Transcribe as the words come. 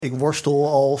Ik worstel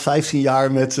al 15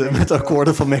 jaar met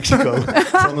akkoorden van Mexico.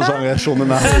 Van een zangeres zonder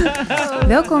naam.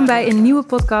 Welkom bij een nieuwe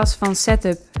podcast van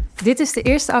Setup. Dit is de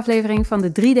eerste aflevering van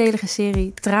de driedelige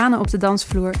serie Tranen op de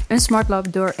dansvloer, een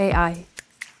smartlap door AI.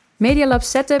 Medialab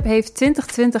Setup heeft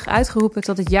 2020 uitgeroepen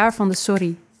tot het jaar van de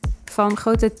sorry. Van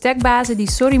grote techbazen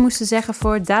die sorry moesten zeggen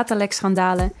voor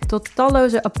datalekschandalen tot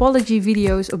talloze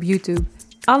apology-video's op YouTube.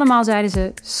 Allemaal zeiden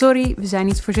ze, sorry, we zijn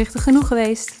niet voorzichtig genoeg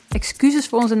geweest. Excuses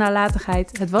voor onze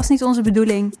nalatigheid, het was niet onze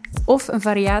bedoeling. Of een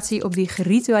variatie op die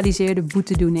geritualiseerde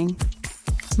boetedoening.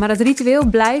 Maar dat ritueel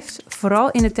blijft,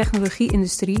 vooral in de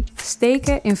technologie-industrie,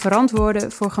 steken in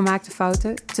verantwoorden voor gemaakte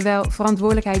fouten, terwijl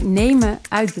verantwoordelijkheid nemen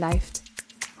uitblijft.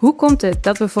 Hoe komt het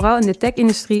dat we vooral in de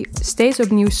tech-industrie steeds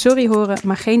opnieuw sorry horen,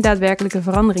 maar geen daadwerkelijke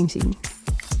verandering zien?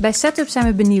 Bij Setup zijn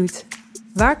we benieuwd.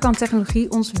 Waar kan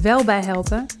technologie ons wel bij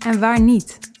helpen en waar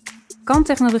niet? Kan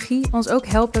technologie ons ook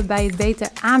helpen bij het beter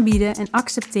aanbieden en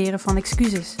accepteren van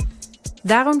excuses?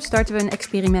 Daarom starten we een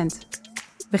experiment.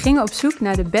 We gingen op zoek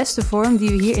naar de beste vorm die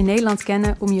we hier in Nederland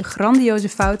kennen om je grandioze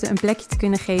fouten een plekje te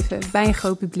kunnen geven bij een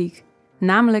groot publiek.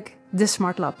 Namelijk de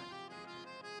smartlap.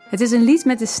 Het is een lied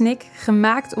met de snik,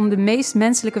 gemaakt om de meest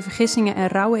menselijke vergissingen en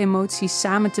rauwe emoties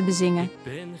samen te bezingen.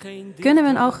 Kunnen we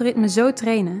een algoritme zo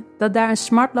trainen dat daar een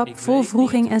smartlap vol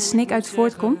wroeging en snik uit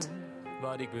voortkomt?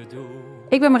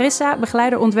 Ik ben Marissa,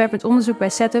 begeleider ontwerpend onderzoek bij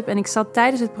Setup en ik zat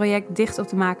tijdens het project dicht op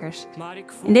de makers.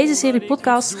 In deze serie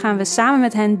podcast gaan we samen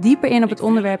met hen dieper in op het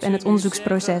onderwerp en het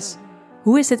onderzoeksproces.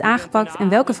 Hoe is dit aangepakt en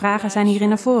welke vragen zijn hierin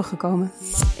naar voren gekomen?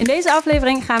 In deze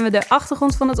aflevering gaan we de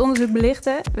achtergrond van het onderzoek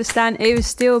belichten. We staan even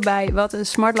stil bij wat een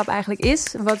smartlap eigenlijk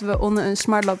is, wat we onder een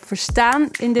smartlap verstaan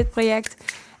in dit project.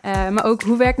 Maar ook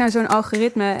hoe werkt nou zo'n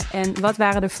algoritme en wat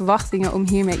waren de verwachtingen om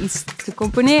hiermee iets te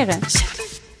componeren?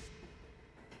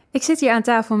 Ik zit hier aan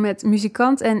tafel met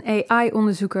muzikant en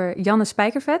AI-onderzoeker Janne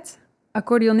Spijkervet,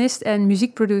 accordeonist en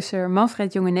muziekproducer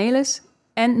Manfred Jongenelis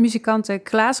en muzikanten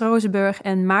Klaas Rozenburg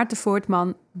en Maarten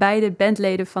Voortman, beide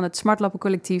bandleden van het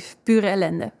smartlappencollectief Pure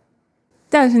Ellende.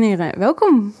 Dames en heren,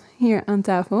 welkom hier aan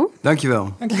tafel.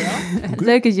 Dankjewel.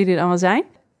 Leuk dat jullie er allemaal zijn.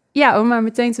 Ja, om maar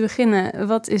meteen te beginnen,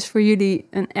 wat is voor jullie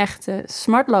een echte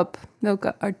smartlap?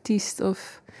 Welke artiest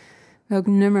of welk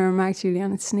nummer maakt jullie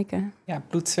aan het snikken? Ja,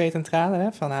 bloed, zweet en tranen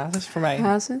hè, van Hazes voor mij.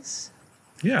 Hazes?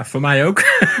 Ja, voor mij ook.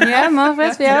 Ja,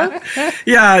 Manfred, voor jou?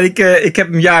 Ja, ik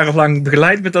heb hem jarenlang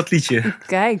begeleid met dat liedje.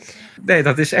 Kijk. Nee,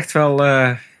 dat is echt wel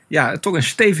toch een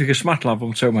stevige smartlap, om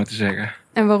het zo maar te zeggen.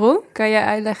 En waarom? Kan jij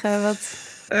uitleggen wat?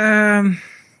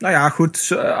 Nou ja,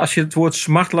 goed. Als je het woord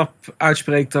smartlap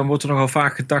uitspreekt, dan wordt er nogal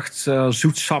vaak gedacht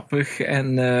zoetsappig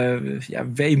en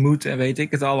weemoed en weet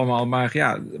ik het allemaal. Maar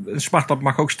ja, een smartlap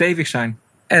mag ook stevig zijn.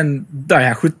 En nou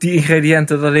ja, goed, die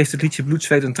ingrediënten, dat heeft het liedje bloed,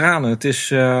 zweet en tranen. Het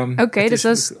is... Oké, dus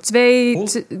dat is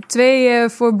twee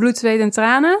voor bloed, zweet en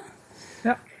tranen.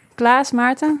 Ja. Klaas,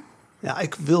 Maarten? Ja,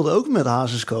 ik wilde ook met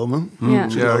Hazes komen.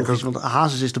 Ja. Want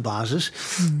Hazes is de basis.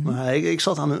 Maar ik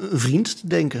zat aan een vriend te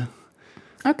denken.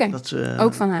 Oké,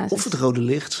 ook van Hazes. Of het rode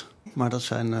licht. Maar dat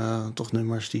zijn toch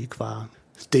nummers die qua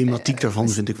thematiek daarvan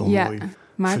vind ik wel mooi.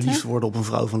 Maarten? Verliefd worden op een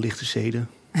vrouw van lichte zeden.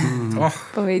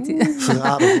 Poëtisch.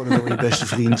 Verraden worden door je beste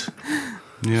vriend.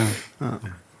 Ja.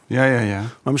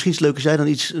 Maar misschien is het leuk als jij dan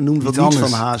iets noemt wat Iets niet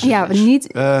anders. van Hazes Ja, is. niet...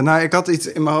 Ik had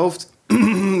iets in mijn hoofd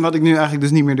wat ik nu eigenlijk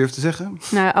dus niet meer durf te zeggen.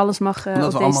 Nou, alles mag op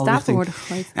deze tafel richting... worden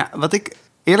gegooid. Ja, wat ik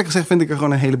eerlijk gezegd vind ik er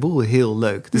gewoon een heleboel heel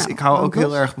leuk. Dus Nou, ik hou ook anders.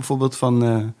 heel erg bijvoorbeeld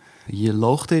van je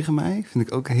loog tegen mij. Vind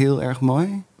ik ook heel erg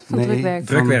mooi. Drukwerk.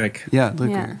 Drukwerk. Ja,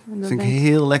 drukwerk. Ja, dat vind ik denk ik.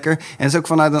 heel lekker. En het is ook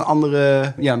vanuit een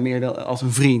andere, meer als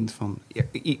een vriend. Van,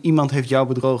 iemand heeft jou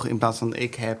bedrogen in plaats van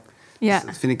ik heb. Ja. Dus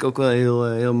dat vind ik ook wel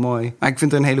heel mooi. Maar ik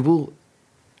vind er een heleboel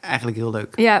eigenlijk heel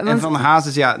leuk. Ja, want... En van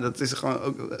Hazes, dat is gewoon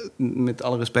ook, met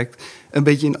alle respect, een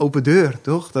beetje een open deur,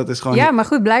 toch? Dat is gewoon... Ja, maar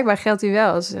goed, blijkbaar geldt hij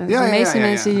wel. De meeste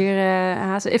mensen hier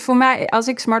Hazes. Voor mij, als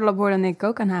ik smartlap hoor, dan denk ik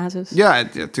ook aan Hazes. Ja,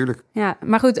 tuurlijk. Ja,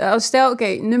 maar goed, als stel,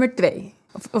 nummer 2.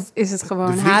 Of is het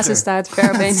gewoon vlieger. Hazes staat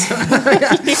ver been?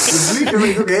 De vlieger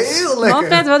vind ik ook heel lekker.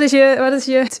 Manfred, wat is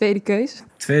je tweede keus?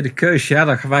 Tweede keus, ja,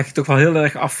 dan wijk ik toch wel heel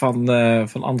erg af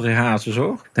van André Hazes,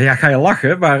 hoor. Nou ja, ga je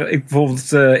lachen, maar ik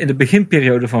bijvoorbeeld in de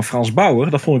beginperiode van Frans Bauer,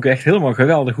 dat vond ik echt helemaal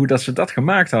geweldig hoe dat ze dat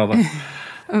gemaakt hadden.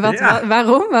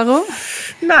 Waarom? Nou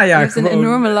ja, Je hebt een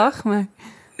enorme lach, maar...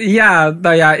 Ja,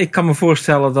 nou ja, ik kan me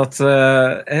voorstellen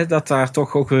dat daar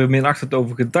toch ook weer minachtend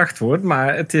over gedacht wordt.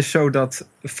 Maar het is zo dat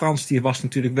Frans, die was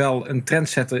natuurlijk wel een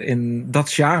trendsetter in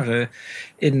dat genre,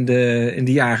 in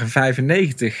de jaren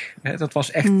 95. Dat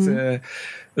was echt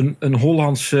een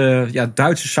Hollandse,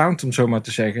 Duitse sound, om zo maar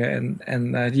te zeggen.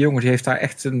 En die jongen die heeft daar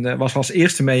echt was als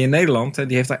eerste mee in Nederland. En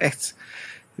die heeft daar echt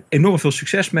enorm veel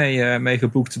succes mee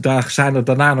geboekt. Daar zijn er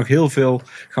daarna nog heel veel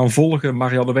gaan volgen.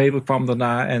 Marianne Weber kwam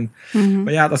daarna.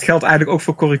 Maar ja, dat geldt eigenlijk ook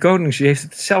voor Corrie Konings. Die heeft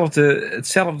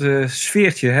hetzelfde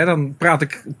sfeertje. Hè? Dan praat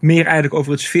ik meer eigenlijk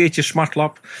over het sfeertje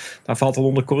smartlap. Daar valt al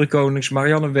onder Corrie Konings,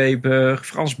 Marianne Weber,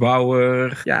 Frans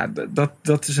Bauer. Ja,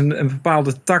 dat is een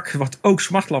bepaalde tak wat ook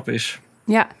smartlap is.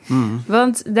 Ja,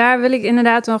 want daar wil ik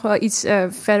inderdaad nog wel iets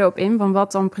verder op in, van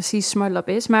wat dan precies smartlap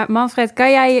is. Maar Manfred,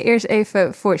 kan jij je eerst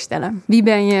even voorstellen? Wie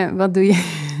ben je? Wat doe je?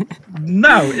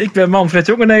 Nou, ik ben Manfred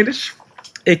Jongenelis.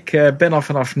 Ik ben al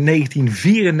vanaf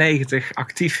 1994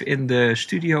 actief in de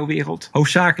studiowereld.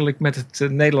 Hoofdzakelijk met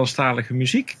het Nederlandstalige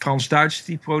muziek. Frans-Duits,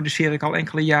 die produceer ik al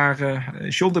enkele jaren.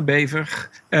 John de Bever.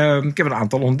 Ik heb een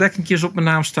aantal ontdekkingjes op mijn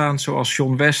naam staan, zoals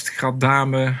John West, Grad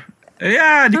Dame.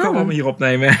 Ja, die komen allemaal hier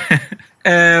opnemen.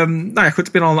 Nou ja, goed,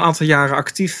 ik ben al een aantal jaren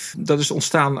actief. Dat is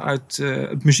ontstaan uit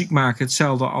het muziek maken.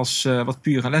 Hetzelfde als wat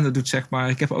Pure Ellende doet, zeg maar.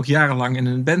 Ik heb ook jarenlang in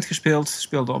een band gespeeld.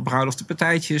 Speelde op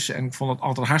bruiloftenpartijtjes. En ik vond het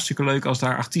altijd hartstikke leuk als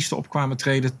daar artiesten op kwamen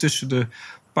treden tussen de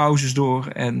pauzes door.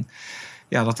 En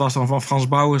ja, dat was dan van Frans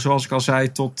Bauer, zoals ik al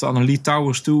zei, tot Annelie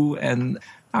Towers toe. En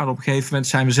nou, op een gegeven moment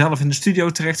zijn we zelf in de studio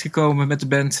terechtgekomen met de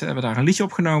band. Hebben daar een liedje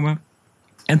opgenomen.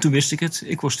 En toen wist ik het.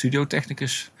 Ik was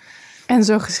studiotechnicus. En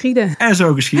zo geschieden.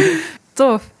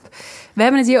 Tof. We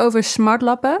hebben het hier over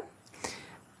smartlappen.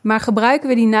 Maar gebruiken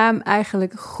we die naam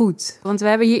eigenlijk goed? Want we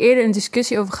hebben hier eerder een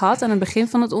discussie over gehad aan het begin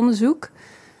van het onderzoek.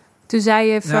 Toen zei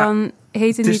je van,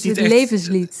 heet het niet het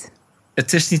levenslied?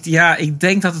 Het is niet, ja, ik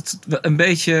denk dat het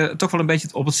toch wel een beetje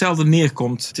op hetzelfde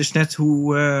neerkomt. Het is net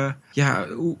hoe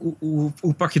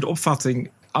pak je de opvatting?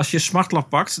 Als je smartlap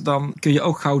pakt, dan kun je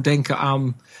ook gauw denken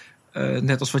aan,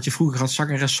 net als wat je vroeger had,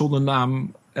 zangeres zonder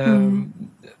naam,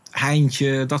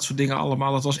 Heintje, dat soort dingen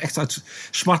allemaal. Dat was echt uit.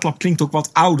 Smartlap klinkt ook wat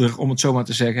ouder, om het zo maar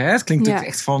te zeggen. Hè? Het klinkt ook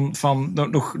echt van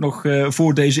nog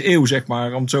voor deze eeuw, zeg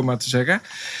maar, om het zo maar te zeggen.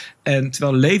 En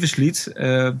terwijl levenslied,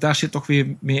 daar zit toch weer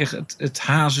meer het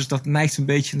hazes, dat neigt een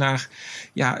beetje naar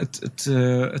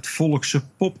het volkse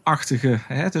popachtige.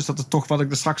 Hè? Dus dat het toch, wat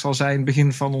ik er straks al zei in het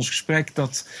begin van ons gesprek,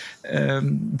 dat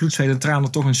bloed, zweet en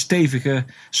tranen toch een stevige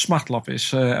smartlap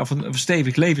is. Of een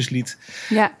stevig levenslied.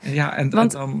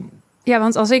 Ja,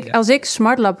 want als ik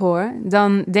smartlap hoor,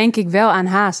 dan denk ik wel aan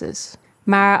hazes.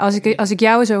 Maar als ik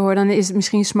jou zo hoor, dan is het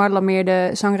misschien smartlap meer de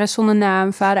zangeres zonder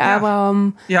naam, vader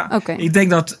Abraham. Ja, okay.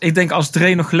 Ik denk als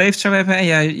Dre nog geleefd zou hebben en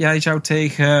jij zou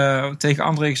tegen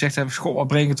André gezegd hebben, goh, wat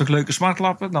brengen toch leuke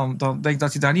smartlappen, dan denk ik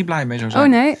dat hij daar niet blij mee zou zijn. Oh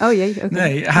nee, oh jee. Okay.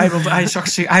 Nee,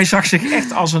 hij zag zich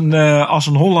echt als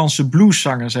een Hollandse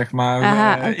blueszanger, zeg maar.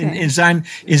 Aha,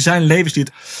 in zijn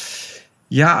levenslied.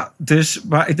 Ja, dus,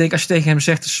 maar ik denk als je tegen hem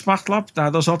zegt een smartlap,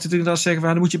 nou, dan zal hij natuurlijk zeggen,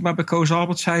 dan moet je het maar bij Koos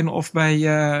Albert zijn of bij,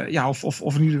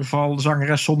 of in ieder geval de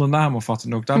zangeres zonder naam of wat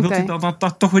dan ook. Daar wil hij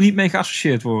dat toch weer niet mee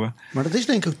geassocieerd worden. Maar dat is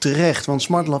denk ik ook terecht, want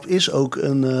smartlap is ook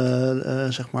een,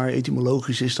 zeg maar,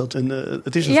 etymologisch is dat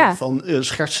het is een soort van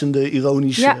schertsende,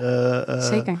 ironische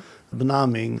zeker.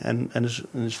 Benaming. En dus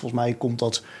volgens mij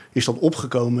is dat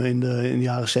opgekomen in de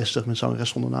jaren 60 met zangeres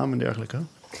zonder naam en dergelijke.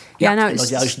 Ja, nou, en dat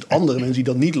juist andere mensen die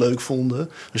dat niet leuk vonden,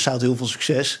 er staat heel veel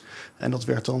succes. En dat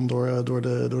werd dan door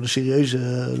de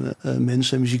serieuze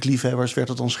mensen, muziekliefhebbers, werd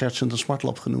het dan schertsend een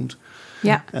smartlap genoemd.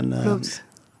 Ja, klopt.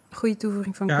 Goede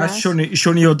toevoeging van Klaas.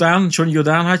 Johnny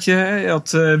Jordaan had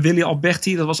je, Willy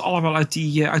Alberti. Dat was allemaal uit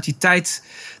die tijd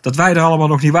dat wij er allemaal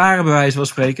nog niet waren, bij wijze van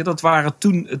spreken. Dat waren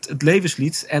toen het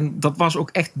levenslied. En dat was ook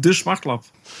echt de smartlap.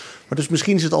 Maar dus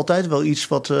misschien is het altijd wel iets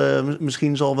wat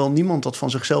misschien zal wel niemand dat van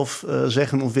zichzelf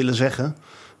zeggen of willen zeggen.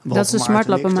 Dat ze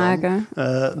smartlappen maken.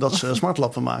 Dat ze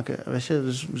smartlappen maken, weet je.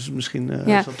 Dus misschien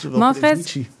is dat wel Manfred, een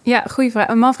definitie. Ja, goede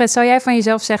vraag. Manfred, zou jij van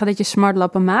jezelf zeggen dat je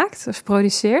smartlappen maakt of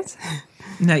produceert?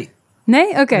 Nee. Nee?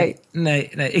 Oké. Nee.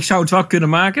 Ik zou het wel kunnen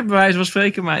maken, bij wijze van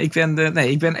spreken. Maar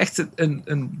ik ben echt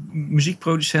een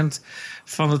muziekproducent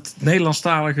van het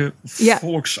Nederlandstalige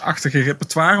volksachtige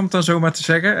repertoire, om het dan zo maar te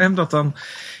zeggen.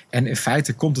 En in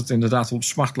feite komt het inderdaad op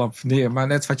smartlap neer. Maar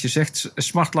net wat je zegt,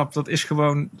 smartlap, dat is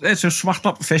gewoon, zo'n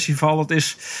smartlap-festival, dat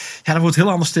is, daar wordt heel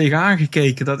anders tegen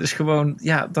aangekeken. Dat is gewoon,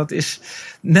 dat is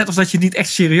net als dat je niet echt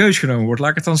serieus genomen wordt, laat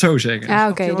ik het dan zo zeggen. Ja,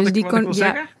 oké. Dus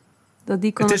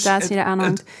die connotatie eraan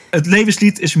hangt. Het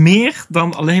levenslied is meer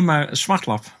dan alleen maar een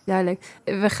smartlap. Duidelijk.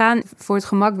 We gaan voor het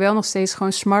gemak wel nog steeds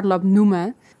gewoon smartlap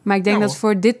noemen. Maar ik denk dat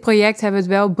voor dit project hebben we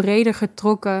het wel breder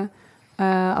getrokken.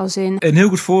 Als in... Een heel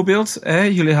goed voorbeeld.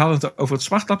 Jullie hadden het over het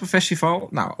Smartlappenfestival.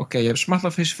 Nou, oké, je hebt het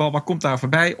Smartlappenfestival. Wat komt daar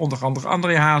voorbij? Onder andere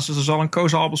André Hazes. Er zal een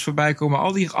Koos Albers voorbij komen.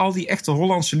 Al die echte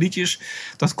Hollandse liedjes.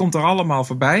 Dat komt er allemaal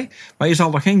voorbij. Maar je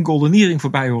zal er geen Goldeniering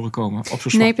voorbij horen komen. Op zo'n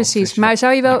Smartlappenfestival. Nee, precies.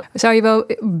 Maar zou je wel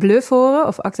Bluff horen?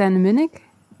 Of Acta en de Munnik?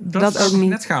 Dat ook niet.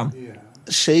 Net gaan.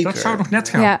 Zeker. Dat zou nog net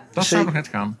gaan. Ja. Zou nog net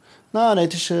gaan. Nou, nee,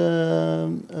 het is...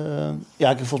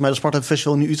 volgens mij de Smartlap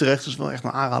Festival in Utrecht. Dat is wel echt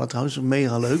een aanrader trouwens. Dat is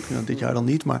mega leuk. Nou, dit jaar dan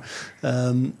niet, maar...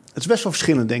 het is best wel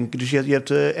verschillend, denk ik. Dus je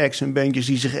hebt acts en bandjes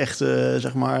die zich echt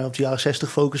zeg maar op de jaren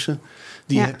 60 focussen.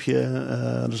 Die heb je...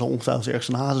 er zal ongetwijfeld ergens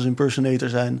een Hazes impersonator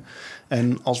zijn.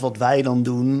 En als wat wij dan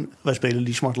doen... Wij spelen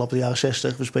die Smartlap de jaren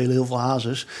 60. We spelen heel veel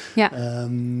Hazes. Ja.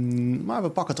 Maar we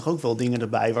pakken toch ook wel dingen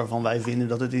erbij... waarvan wij vinden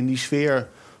dat het in die sfeer...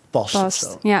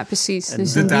 past. Ja, precies. En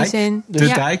Dus de in dijk, die zin... De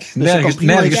dijk. Dus Nergens van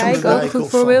de Dijk, ook een goed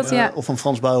voorbeeld, of van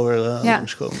Frans Bauer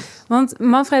langskomen. Want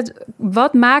Manfred,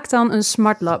 wat maakt dan een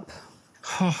smartlap?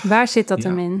 Waar zit dat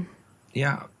hem in?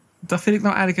 Ja, dat vind ik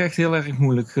nou eigenlijk echt heel erg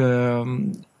moeilijk.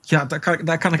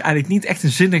 Daar kan ik eigenlijk niet echt een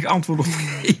zinnig antwoord op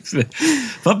geven.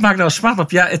 Wat maakt nou een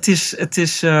smartlap? Ja, het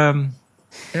is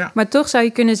ja. Maar toch zou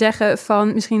je kunnen zeggen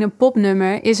van misschien een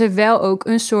popnummer... is er wel ook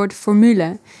een soort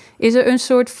formule. Is er een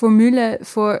soort formule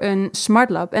voor een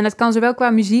smartlap? En dat kan zowel qua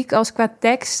muziek als qua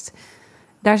tekst.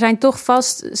 Daar zijn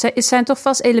toch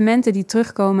vast elementen die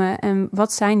terugkomen. En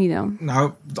wat zijn die dan?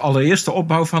 Nou, allereerst de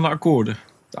opbouw van de akkoorden.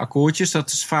 De akkoordjes,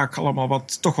 dat is vaak allemaal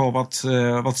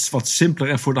wat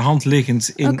simpeler en voor de hand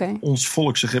liggend in ons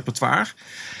volkse repertoire.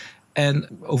 En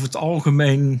over het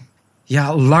algemeen,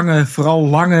 vooral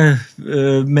lange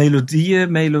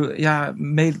melodieën,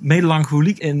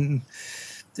 melancholiek en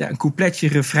een coupletje,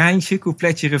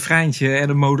 refreintje en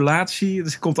een modulatie.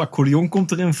 Dus accordeon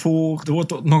erin voor. Er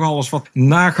wordt nog alles wat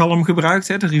nagalm gebruikt,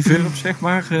 de reverb, zeg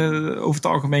maar. Over het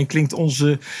algemeen klinkt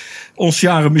ons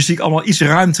jaren muziek allemaal iets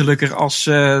ruimtelijker als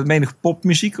menig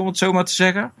popmuziek, om het zo maar te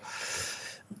zeggen.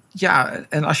 Ja,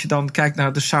 en als je dan kijkt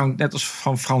naar de sound, net als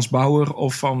van Frans Bauer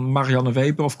of van Marianne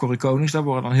Weber of Corrie Konings, daar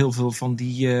worden dan heel veel van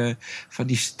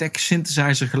die stack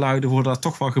synthesizer geluiden worden daar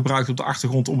toch wel gebruikt op de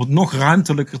achtergrond om het nog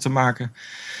ruimtelijker te maken.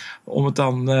 Om het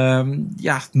dan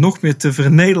nog meer te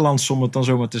vernederlandsen, om het dan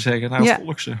zo maar te zeggen, naar het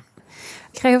volkse.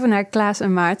 Ik ga even naar Klaas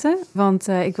en Maarten, want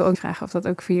ik wil ook vragen of dat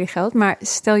ook voor jullie geldt. Maar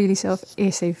stel jullie zelf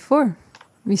eerst even voor.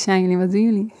 Wie zijn jullie, wat doen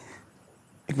jullie?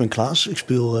 Ik ben Klaas, ik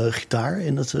speel gitaar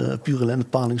in het Pure Land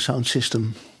Paling Sound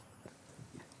System.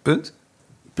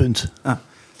 Punt. Ah.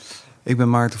 Ik ben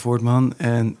Maarten Voortman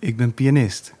en ik ben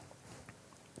pianist.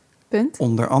 Punt.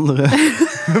 Onder andere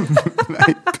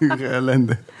bij Pure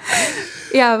Ellende.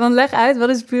 Ja, want leg uit, wat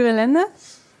is Pure Ellende?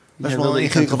 Best wel een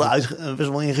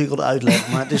ingewikkelde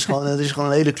uitleg. Maar het is gewoon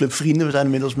een hele club vrienden. We zijn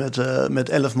inmiddels met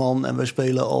 11 man. En wij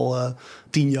spelen al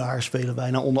 10 jaar. Spelen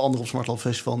wij, onder andere op Smartlap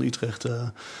Festival in Utrecht.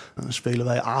 Spelen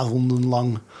wij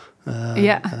avondenlang.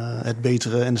 Het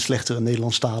betere en de slechtere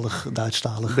Nederlandstalig,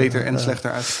 Duitsstalig. Beter en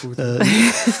slechter uitgevoerd.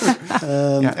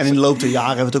 En in de loop der jaren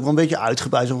hebben we het ook wel een beetje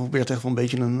uitgebreid. We proberen er echt wel een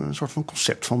beetje een soort van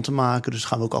concept van te maken. Dus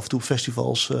gaan we ook af en toe op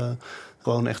festivals...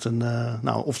 gewoon echt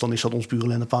of dan is dat ons Pure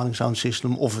Land Paling Sound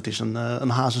System... of het is een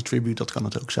Hazen tribute, dat kan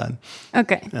het ook zijn.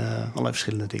 Oké. Allerlei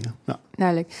verschillende dingen. Ja.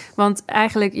 Duidelijk. Want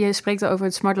eigenlijk, je spreekt over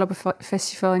het Smartlap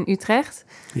Festival in Utrecht.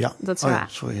 Ja. Dat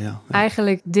zou ja.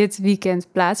 eigenlijk dit weekend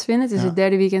plaatsvinden. Het is het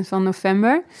derde weekend van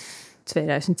november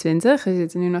 2020. We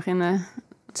zitten nu nog in de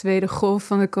tweede golf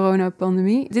van de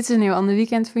coronapandemie. Dit is een heel ander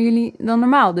weekend voor jullie dan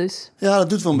normaal dus. Ja, dat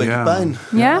doet wel een beetje pijn.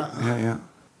 Ja? Ja.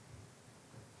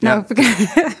 Nou,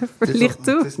 verlicht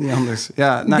toe. Het is niet anders.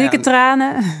 Ja, dikke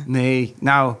tranen. Nee,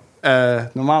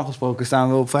 normaal gesproken staan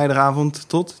we op vrijdagavond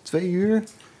tot 2 uur.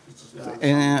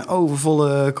 In een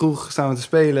overvolle kroeg staan we te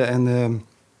spelen en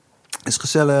is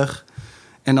gezellig.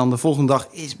 En dan de volgende dag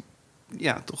is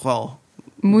toch wel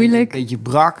moeilijk. Een beetje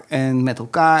brak en met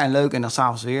elkaar en leuk. En dan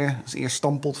s'avonds weer. Dus eerst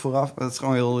stampot vooraf. Dat is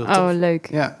gewoon heel tof. Oh, leuk.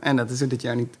 Ja, en dat is er dit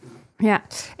jaar niet. Ja,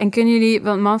 en kunnen jullie,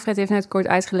 want Manfred heeft net kort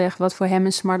uitgelegd wat voor hem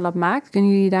een smartlap maakt.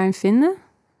 Kunnen jullie daarin vinden?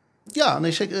 Ja,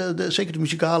 nee, zeker de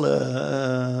muzikale,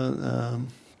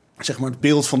 zeg maar het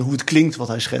beeld van hoe het klinkt wat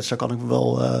hij schetst, daar kan ik me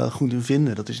wel goed in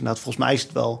vinden. Dat is inderdaad, volgens mij is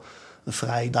het wel een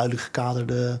vrij duidelijk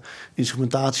gekaderde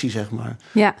instrumentatie, zeg maar.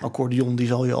 Ja. Accordeon, die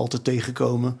zal je altijd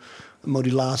tegenkomen.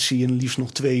 Modulatie en liefst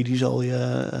nog 2, die zal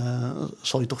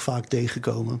je toch vaak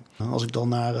tegenkomen. Als ik dan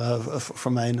naar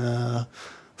voor mijn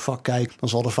vak kijk, dan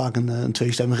zal er vaak een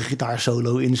tweestemmige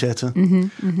gitaarsolo inzetten.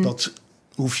 Mm-hmm. Dat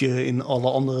hoef je in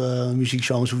alle andere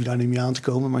muziekgenres hoef je daar niet mee aan te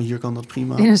komen, maar hier kan dat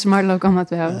prima. In een smartlap kan dat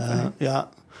wel.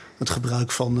 Het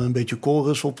gebruik van een beetje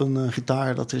chorus op een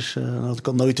gitaar, dat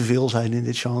kan nooit te veel zijn in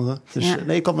dit genre. Dus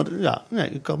ik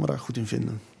kan me daar goed in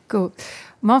vinden. Cool.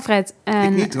 Manfred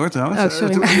en... Ik niet hoor trouwens. Oh,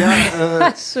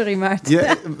 sorry. Sorry Maarten.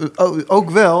 Ja, ook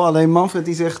wel, alleen Manfred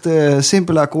die zegt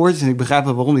simpele akkoordjes. En ik begrijp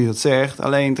wel waarom hij dat zegt.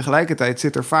 Alleen tegelijkertijd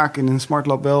zit er vaak in een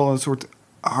smartlap wel een soort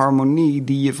harmonie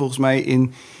die je volgens mij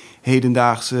in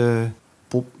hedendaagse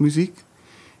popmuziek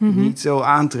niet zo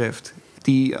aantreft.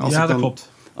 Dat klopt.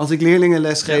 Als ik leerlingen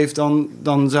les geef,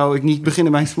 dan zou ik niet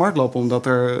beginnen bij een smartlap. Omdat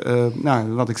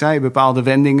er, wat ik zei, bepaalde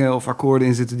wendingen of akkoorden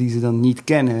in zitten die ze dan niet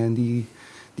kennen. En die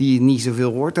je niet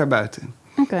zoveel hoort daarbuiten.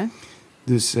 Oké.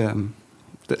 Dus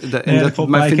dat klopt,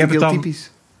 maar vind ik heb heel het dan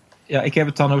typisch. Ja, ik heb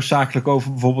het dan hoofdzakelijk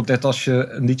over bijvoorbeeld net als je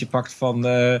een liedje pakt van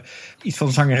iets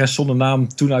van zangeres zonder naam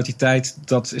toen uit die tijd.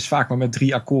 Dat is vaak maar met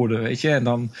 3 akkoorden, weet je. En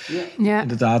dan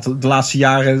inderdaad de laatste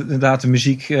jaren inderdaad de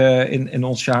muziek in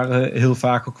ons jaren heel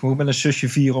vaak ook gewoon met een zusje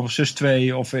 4 of een zus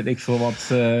 2 of weet ik veel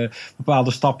wat.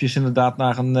 Bepaalde stapjes inderdaad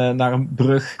naar een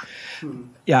brug.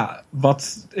 Ja,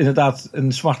 wat inderdaad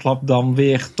een smartlap dan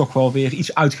weer toch wel weer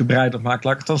iets uitgebreider maakt,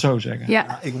 laat ik het dan zo zeggen. Ja.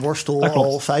 Ja, ik worstel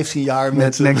al 15 jaar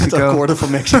met Mexico. akkoorden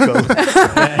van Mexico. Dat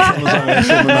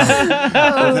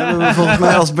hebben we volgens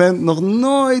mij als band nog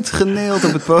nooit geneeld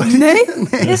op het podium. Nee?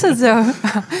 Is het zo?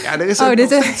 Ja, er is ook nog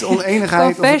steeds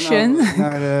oneenigheid. Confession. Of het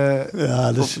nou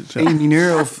naar dus E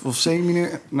mineur of C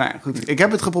mineur. Nou ja, goed. Ik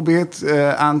heb het geprobeerd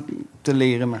aan te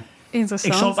leren, maar...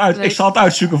 Interessant. Ik zal het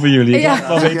uitzoeken voor jullie. Ik Ja. wil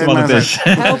wel weten wat het is.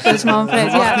 Help eens,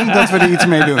 Manfred. Ja. Niet dat we er iets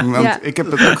mee doen, want ik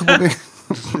heb het ook geprobeerd.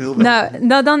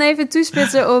 Nou, dan even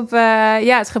toespitsen op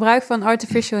het gebruik van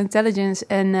artificial intelligence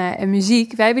en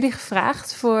muziek. Wij hebben die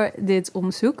gevraagd voor dit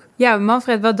onderzoek. Ja,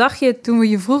 Manfred, wat dacht je toen we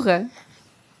je vroegen?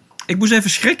 Ik moest even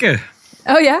schrikken.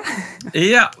 Oh ja?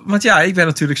 Ja, want ik ben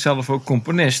natuurlijk zelf ook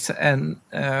componist. En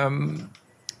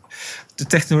de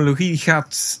technologie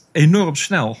gaat enorm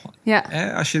snel. Ja.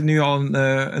 Als je nu al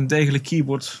een degelijk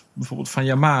keyboard, bijvoorbeeld van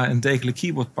Yamaha, een degelijk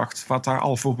keyboard pakt, wat daar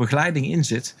al voor begeleiding in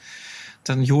zit,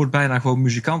 dan je hoort bijna gewoon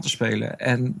muzikanten spelen.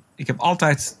 En ik heb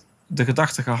altijd de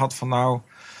gedachte gehad van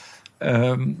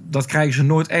dat krijgen ze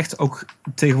nooit echt. Ook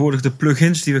tegenwoordig de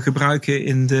plugins die we gebruiken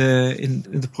in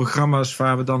de programma's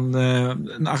waar we dan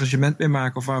een arrangement mee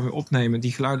maken of waar we opnemen.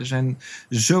 Die geluiden zijn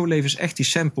zo levensecht, die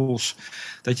samples,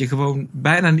 dat je gewoon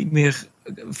bijna niet meer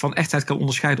van echtheid kan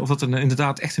onderscheiden of dat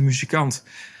inderdaad echt een muzikant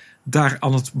daar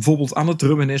bijvoorbeeld aan het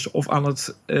drummen is of aan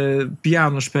het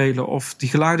piano spelen. Of die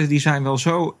geluiden die zijn wel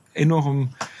zo enorm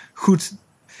goed.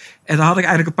 En daar had ik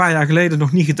eigenlijk een paar jaar geleden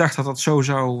nog niet gedacht dat dat zo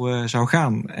zou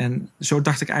gaan. En zo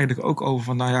dacht ik eigenlijk ook over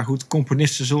van,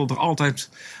 componisten zullen er altijd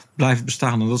blijven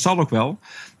bestaan. En dat zal ook wel.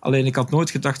 Alleen ik had nooit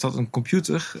gedacht dat een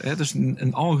computer, dus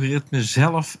een algoritme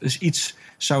zelf eens iets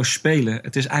zou spelen.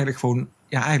 Het is eigenlijk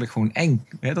gewoon eng.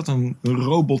 Dat een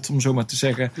robot, om zo maar te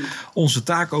zeggen, onze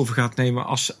taak over gaat nemen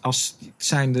als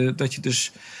zijnde dat je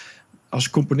dus als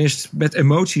componist met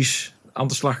emoties aan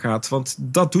de slag gaat. Want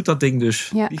dat doet dat ding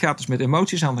dus. Ja. Die gaat dus met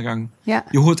emoties aan de gang. Ja.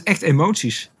 Je hoort echt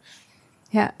emoties.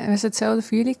 Ja, was het hetzelfde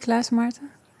voor jullie, Klaas en Maarten?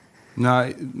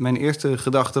 Nou, mijn eerste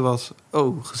gedachte was,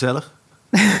 gezellig.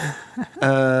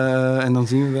 En dan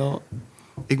zien we wel.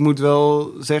 Ik moet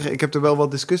wel zeggen, ik heb er wel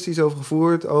wat discussies over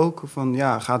gevoerd ook. Van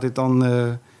gaat dit dan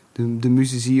de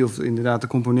muzici of inderdaad de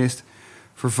componist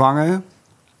vervangen?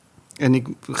 En ik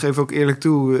geef ook eerlijk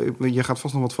toe, je gaat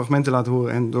vast nog wat fragmenten laten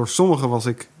horen. En door sommige was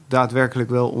ik daadwerkelijk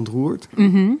wel ontroerd.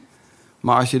 Mm-hmm.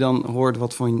 Maar als je dan hoort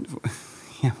wat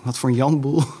voor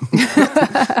Janboel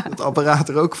dat apparaat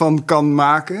er ook van kan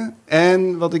maken.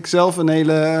 En wat ik zelf een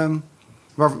hele...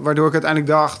 waardoor ik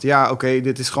uiteindelijk dacht,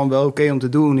 dit is gewoon wel oké om te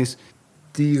doen, is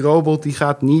die robot die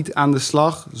gaat niet aan de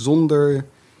slag zonder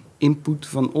input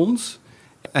van ons.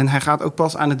 En hij gaat ook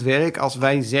pas aan het werk als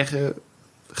wij zeggen,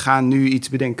 ga nu iets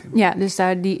bedenken. Ja, dus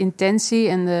daar die intentie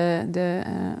en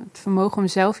het vermogen om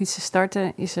zelf iets te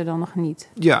starten is er dan nog niet.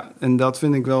 Ja, en dat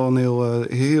vind ik wel een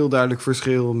heel duidelijk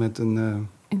verschil met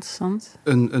interessant.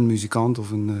 Een muzikant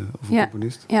of een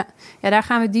componist. Ja, daar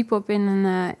gaan we diep op in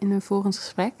een volgend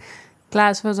gesprek.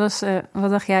 Klaas, wat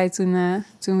dacht jij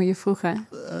toen we je vroegen?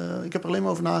 Ik heb er alleen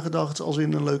maar over nagedacht als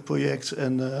in een leuk project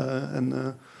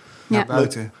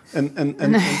buiten. En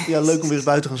leuk om weer eens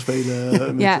buiten te gaan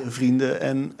spelen met vrienden.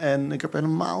 En ik heb er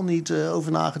helemaal niet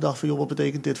over nagedacht van, wat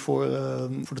betekent dit voor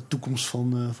de toekomst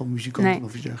van muzikanten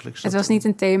of iets dergelijks. Het was niet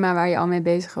een thema waar je al mee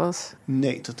bezig was?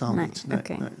 Nee, totaal niet. Nee,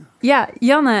 okay. Nee. Ja,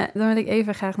 Janne, dan wil ik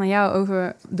even graag naar jou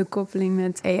over de koppeling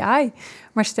met AI.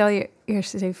 Maar stel je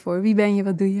eerst eens even voor, wie ben je,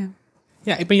 wat doe je?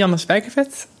 Ja, ik ben Janne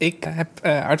Spijkervet. Ik heb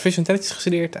artificial intelligence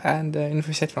gestudeerd aan de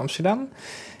Universiteit van Amsterdam.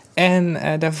 En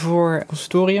daarvoor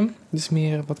conservatorium, dus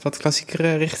meer wat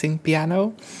klassiekere richting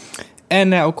piano.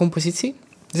 En ook compositie.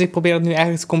 Dus ik probeer het nu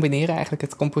eigenlijk te combineren,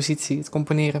 het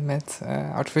componeren met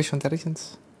artificial intelligence.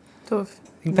 Tof.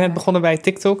 Ik ben net begonnen bij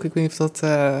TikTok. Ik weet niet of dat...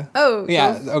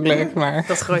 ook leuk, maar...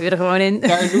 Dat gooien we er gewoon in.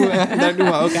 Daar doen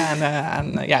we ook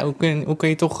aan hoe kun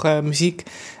je toch muziek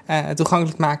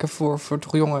toegankelijk maken voor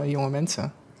toch jonge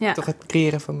mensen. Ja. Toch het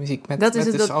creëren van muziek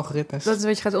met algoritmes. Dat is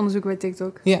wat je gaat onderzoeken bij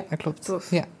TikTok? Ja, dat klopt.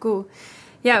 Tof, ja. Cool.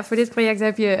 Ja, voor dit project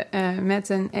heb je met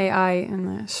een AI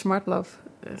een smartlap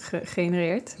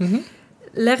gegenereerd. Mm-hmm.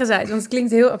 leg eens uit, want het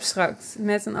klinkt heel abstract.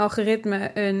 Met een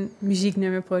algoritme een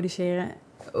muzieknummer produceren.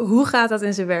 Hoe gaat dat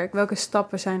in zijn werk? Welke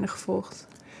stappen zijn er gevolgd?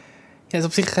 Ja, dus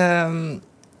op zich hebben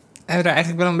we daar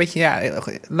eigenlijk wel een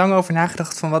beetje lang over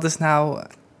nagedacht van wat is nou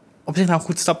op zich nou een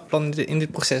goed stappenplan in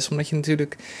dit proces. Omdat je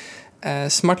natuurlijk,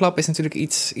 smartlap is natuurlijk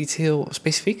iets heel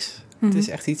specifieks. Het is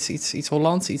echt iets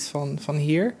Hollands, iets van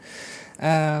hier.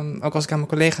 Ook als ik aan mijn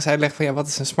collega's uitleg van wat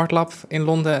is een smartlap in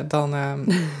Londen, dan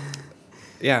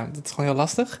dat is gewoon heel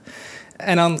lastig.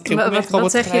 En dan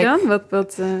wat zeg je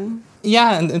dan?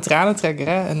 Ja, een tranentrekker,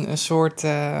 hè? Een soort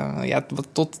wat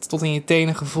tot in je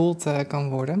tenen gevoeld kan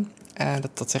worden.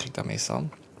 Dat zeg ik dan meestal.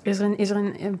 Is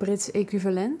er een Brits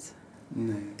equivalent?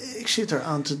 Nee. Ik zit er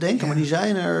aan te denken, maar die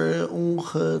zijn er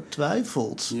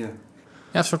ongetwijfeld. Ja.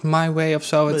 Ja, een soort My Way of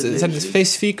zo. Het zijn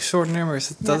specifieke soort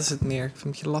nummers. Dat is het meer. Ik vind het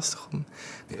een beetje lastig om...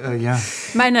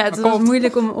 Het was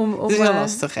moeilijk om... Het is heel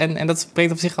lastig. En dat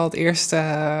brengt op zich al het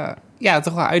eerste...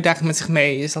 toch wel uitdaging met zich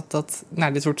mee. Is dat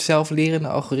dit soort zelflerende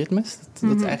algoritmes.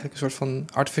 Dat eigenlijk een soort van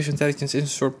artificial intelligence is een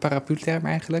soort paraplu-term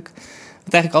eigenlijk.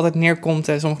 Wat eigenlijk altijd neerkomt...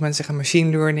 sommige mensen zeggen machine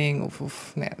learning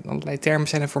of allerlei termen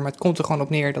zijn ervoor. Maar het komt er gewoon op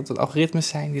neer dat het algoritmes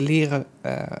zijn die leren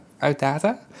uit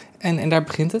data. En daar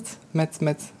begint het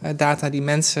met data die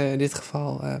mensen in dit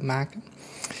geval maken.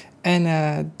 En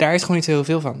daar is gewoon niet zo heel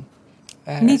veel van.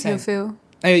 Niet heel veel?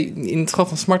 In het geval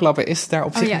van smartlappen is daar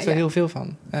op zich niet zo heel veel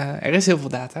van. Er is heel veel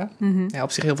data.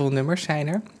 Op zich heel veel nummers zijn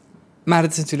er. Maar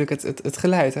het is natuurlijk het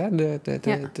geluid, hè?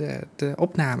 De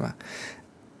opname.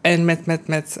 En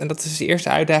en dat is dus de eerste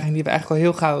uitdaging die we eigenlijk al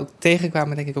heel gauw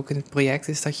tegenkwamen, denk ik ook in het project,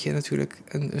 is dat je natuurlijk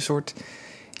een soort...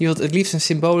 Je wilt het liefst een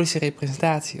symbolische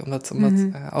representatie, omdat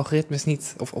algoritmes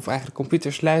niet, of eigenlijk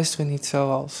computers luisteren niet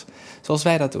zoals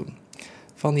wij dat doen.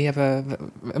 Die hebben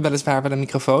weliswaar wel een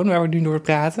microfoon waar we nu door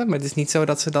praten, maar het is niet zo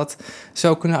dat ze dat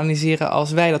zo kunnen analyseren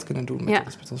als wij dat kunnen doen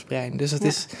met ons brein. Dus het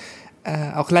is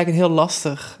al gelijk een heel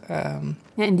lastig...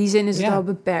 in die zin is het al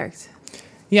beperkt.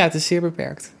 Ja, het is zeer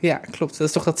beperkt. Ja, klopt. Dat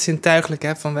is toch dat zintuigelijk,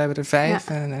 hè, van we hebben er 5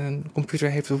 en een computer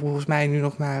heeft er volgens mij nu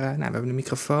nog maar... we hebben een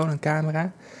microfoon, een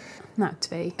camera...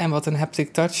 2. En wat een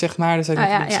haptic touch, zeg maar. Er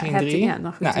zijn misschien 3. Ja,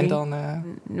 nog 3. En dan,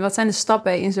 wat zijn de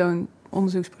stappen in zo'n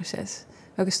onderzoeksproces?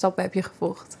 Welke stappen heb je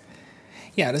gevolgd?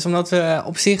 Ja, dus omdat we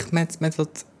op zich met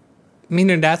wat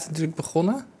minder data natuurlijk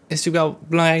begonnen... is het natuurlijk wel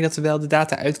belangrijk dat we wel de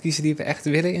data uitkiezen die we echt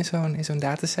willen in zo'n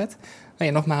dataset. Maar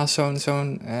ja, nogmaals,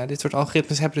 dit soort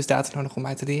algoritmes hebben dus data nodig om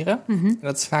uit te leren. En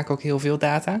dat is vaak ook heel veel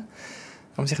data.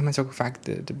 Daarom zeggen mensen ook vaak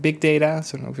de big data.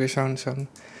 Ook weer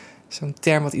zo'n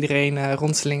term wat iedereen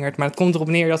rondslingert. Maar het komt erop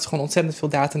neer dat ze gewoon ontzettend veel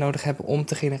data nodig hebben om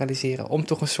te generaliseren. Om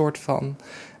toch een soort van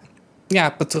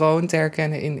patroon te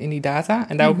herkennen in die data.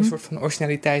 En daar ook een soort van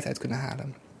originaliteit uit kunnen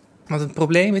halen. Want het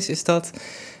probleem is dat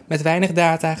met weinig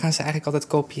data gaan ze eigenlijk altijd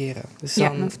kopiëren. Dus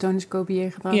dan vertonen ze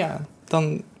kopieergedrag. Ja,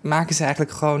 dan maken ze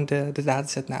eigenlijk gewoon de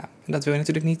dataset na. En dat wil je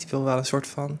natuurlijk niet. Je wil wel een soort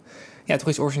van, toch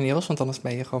iets origineels. Want anders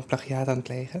ben je gewoon plagiaat aan het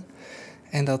plegen.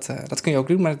 En dat kun je ook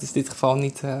doen, maar dat is in dit geval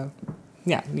niet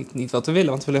wat we willen.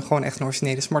 Want we willen gewoon echt een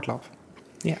originele smartlap.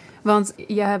 Ja. Want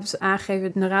je hebt aangegeven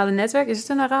het neurale netwerk. Is het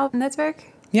een neuraal netwerk?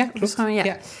 Ja, klopt.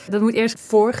 Ja. Dat moet eerst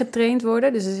voorgetraind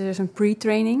worden. Dus er is een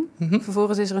pre-training.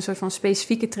 Vervolgens is er een soort van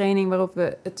specifieke training waarop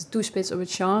we het toespitsen op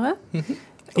het genre.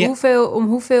 Om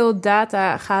hoeveel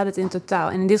data gaat het in totaal?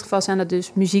 En in dit geval zijn dat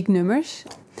dus muzieknummers.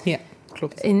 Ja,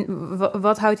 klopt.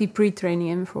 Wat houdt die pre-training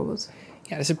in bijvoorbeeld?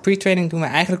 Ja, dus de pre-training doen we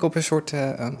eigenlijk op een soort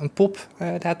een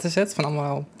pop-dataset van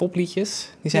allemaal popliedjes.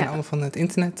 Die zijn allemaal van het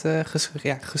internet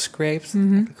gescraped.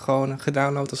 Gewoon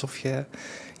gedownload alsof je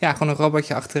gewoon een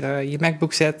robotje achter je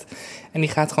MacBook zet. En die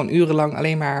gaat gewoon urenlang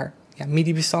alleen maar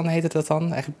MIDI-bestanden, heet het dat dan,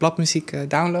 eigenlijk bladmuziek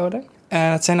downloaden.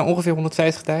 Dat zijn er ongeveer 150.000.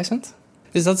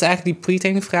 Dus dat is eigenlijk die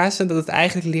pre-training fase, dat het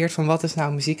eigenlijk leert van wat is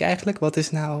nou muziek eigenlijk? Wat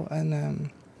is nou een...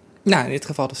 in dit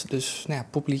geval dus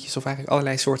popliedjes of eigenlijk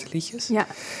allerlei soorten liedjes. Ja.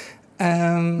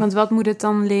 Want wat moet het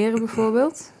dan leren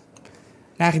bijvoorbeeld?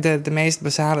 Eigenlijk de meest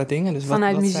basale dingen. Dus wat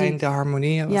zijn de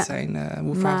harmonieën? Wat zijn,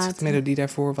 hoe vaak zit de melodie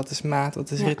daarvoor? Wat is maat?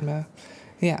 Wat is ritme?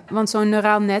 Ja. Want zo'n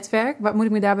neuraal netwerk, wat moet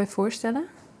ik me daarbij voorstellen?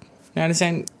 Nou, er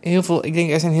zijn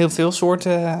heel veel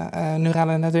soorten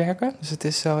neurale netwerken. Dus het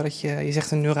is zo dat je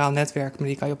zegt een neuraal netwerk, maar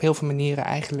die kan je op heel veel manieren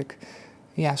eigenlijk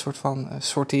een soort van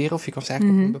sorteren. Of je kan ze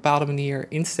eigenlijk op een bepaalde manier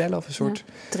instellen. Of een soort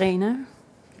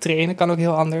trainen kan ook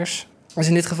heel anders. Dus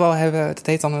in dit geval hebben we, het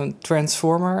heet dan een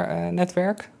transformer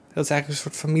netwerk. Dat is eigenlijk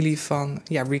een soort familie van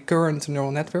recurrent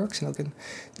neural networks. En ook een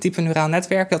type neuraal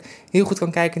netwerk dat heel goed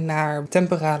kan kijken naar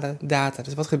temporale data.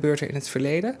 Dus wat gebeurt er in het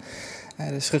verleden?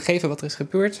 Dus gegeven wat er is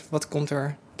gebeurd, wat komt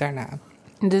er daarna?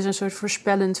 Dus een soort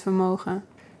voorspellend vermogen.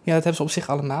 Ja, dat hebben ze op zich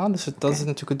allemaal. Dus dat is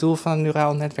natuurlijk het doel van een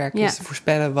neuraal netwerk. Is te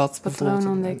voorspellen wat bijvoorbeeld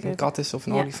een kat is of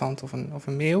een olifant of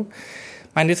een meeuw.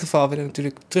 Maar in dit geval willen we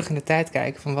natuurlijk terug in de tijd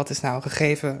kijken van wat is nou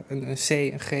gegeven een C,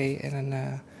 een G en een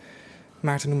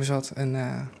Maarten noemen ze wat,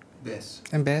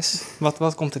 een bes.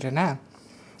 Wat komt er daarna?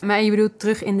 Maar je bedoelt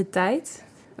terug in de tijd?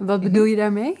 Wat bedoel je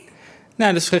daarmee?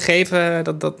 Nou, dus gegeven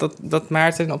dat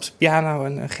Maarten op zijn piano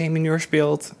een G-mineur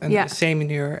speelt, een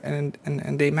C-mineur en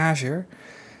een D-majeur.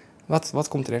 Wat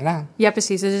komt er daarna? Ja,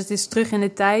 precies. Dus het is terug in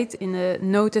de tijd, in de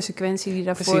notensequentie die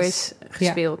daarvoor is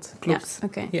gespeeld. Ja, klopt. Ja,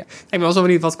 okay. Ja. Ik ben wel zo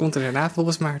benieuwd, wat komt er daarna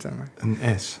volgens Maarten? Maar...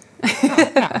 Een S.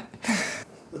 Ja.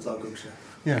 Dat zou ik ook zeggen.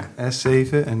 Ja,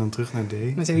 S7 en dan terug naar D.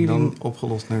 En dan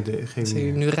opgelost naar D.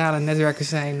 Jullie neurale netwerken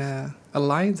zijn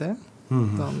aligned, hè?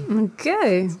 Oké.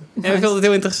 En ik vind het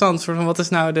heel interessant. Soort van, wat is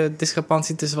nou de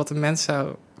discrepantie tussen wat een mens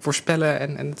zou voorspellen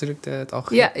en natuurlijk het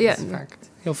algoritme? Dat is vaak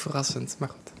heel verrassend, maar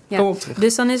goed. Ja. Kom op terug.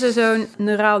 Dus dan is er zo'n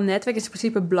neuraal netwerk, is in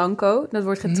principe blanco. Dat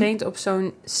wordt getraind op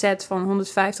zo'n set van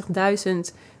 150.000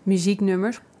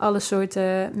 muzieknummers. Alle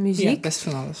soorten muziek. Ja, best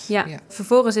van alles. Ja.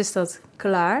 Vervolgens is dat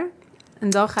klaar. En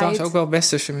dan ga je trouwens ook wel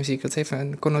westerse muziek. Dat heeft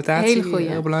een connotatie. Hele goeie.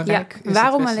 Heel belangrijk. Ja.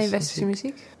 Waarom alleen westerse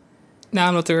muziek? Nou,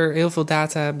 omdat er heel veel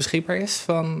data beschikbaar is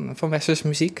van westerse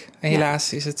muziek. En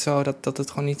helaas is het zo dat het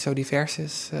gewoon niet zo divers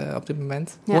is op dit moment.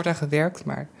 Er wordt aan gewerkt,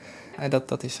 maar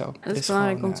dat is zo. Dat is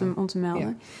belangrijk gewoon, om te melden.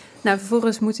 Ja. Nou,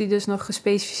 vervolgens moet hij dus nog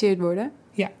gespecificeerd worden.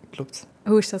 Ja, klopt.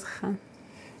 Hoe is dat gegaan?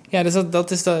 Ja, dus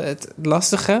dat is het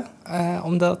lastige.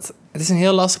 Omdat het is een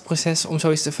heel lastig proces om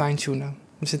zoiets te fine-tunen.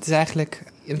 Dus het is eigenlijk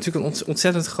natuurlijk een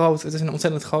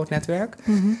ontzettend groot netwerk.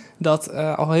 Dat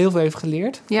al heel veel heeft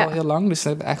geleerd. Al heel lang. Dus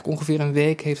eigenlijk ongeveer een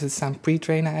week heeft het staan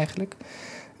pre-trainen eigenlijk.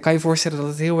 Kan je voorstellen dat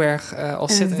het heel erg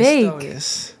als set en stone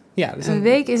is. Ja, dus een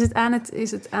week is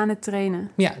het aan het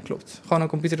trainen. Ja, klopt. Gewoon een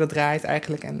computer dat draait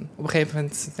eigenlijk. En op een gegeven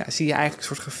moment zie je eigenlijk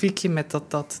een soort grafiekje met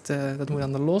dat moet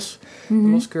dan de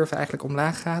loscurve eigenlijk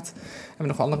omlaag gaat. We hebben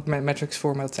nog andere metrics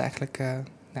voor, maar dat is eigenlijk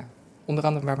onder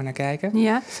andere waar we naar kijken.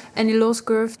 Ja, en die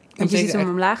loscurve, want je ziet hem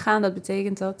omlaag gaan, dat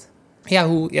betekent dat? Ja,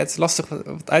 het is lastig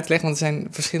wat uit te leggen, want er zijn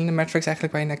verschillende metrics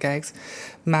eigenlijk waar je naar kijkt.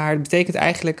 Maar het betekent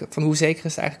eigenlijk van hoe zeker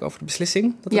is het eigenlijk over de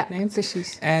beslissing dat het neemt.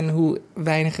 Precies. En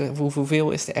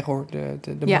hoeveel is de error,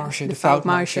 de marge, de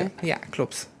foutmarge. Ja,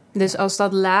 klopt. Dus als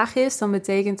dat laag is, dan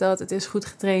betekent dat het is goed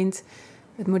getraind.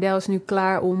 Het model is nu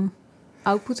klaar om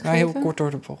output te geven? Heel kort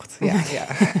door de bocht. Ja.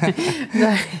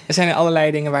 Er zijn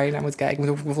allerlei dingen waar je naar moet kijken. Je moet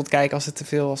ook bijvoorbeeld kijken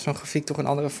als zo'n grafiek toch een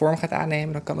andere vorm gaat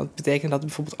aannemen. Dan kan dat betekenen dat het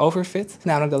bijvoorbeeld overfit.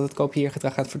 Namelijk dat het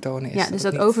kopieergedrag gaat vertonen is. Ja, dus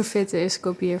dat overfitten is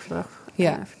kopieergedrag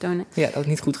vertonen. Ja, dat het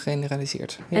niet goed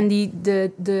generaliseerd. Ja. En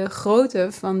de grootte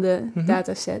van de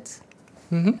dataset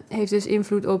heeft dus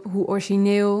invloed op hoe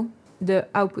origineel de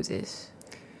output is.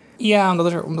 Ja,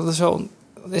 omdat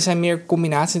er zijn meer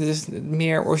combinaties, dus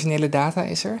meer originele data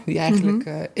is er, die eigenlijk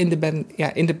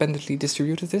independently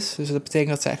distributed is. Dus dat betekent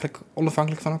dat ze eigenlijk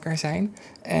onafhankelijk van elkaar zijn.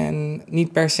 En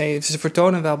niet per se, ze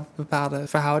vertonen wel bepaalde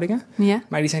verhoudingen,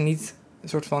 maar die zijn niet een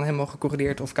soort van helemaal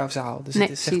gecorreleerd of kausaal. Dus het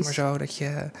is zeg maar zo dat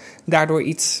je daardoor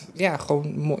iets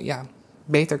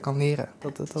beter kan leren.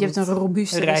 Je hebt een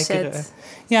robuustere set.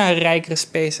 Ja, een rijkere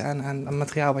space aan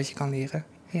materiaal wat je kan leren.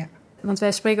 Ja. Want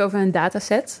wij spreken over een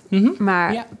dataset,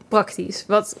 maar praktisch.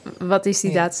 Wat is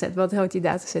die dataset? Wat houdt die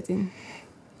dataset in?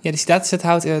 Ja, dus die dataset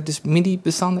houdt dus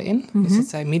MIDI-bestanden in.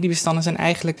 Dus MIDI-bestanden zijn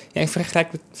eigenlijk... Ja, ik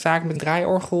vergelijk het vaak met een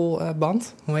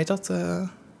draaiorgelband. Hoe heet dat?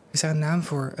 Is daar een naam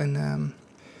voor?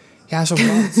 Zo'n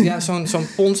band. Zo'n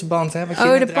ponsband. Hè, wat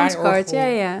je de ponskaart.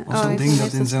 Ja. Of zo'n ding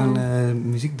dat in zo'n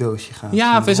muziekdoosje gaat.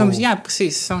 Ja,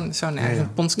 precies. Zo'n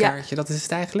ponskaartje. Dat is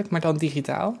het eigenlijk, maar dan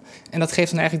digitaal. En dat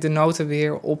geeft dan eigenlijk de noten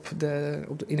weer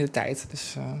in de tijd.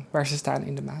 Dus waar ze staan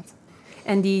in de maat.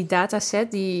 En die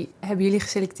dataset, die hebben jullie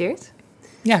geselecteerd?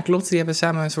 Ja, klopt. Die hebben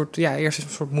samen eerst een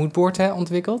soort moodboard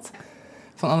ontwikkeld.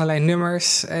 Van allerlei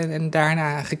nummers. En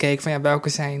daarna gekeken van welke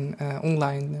zijn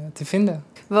online te vinden.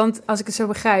 Want als ik het zo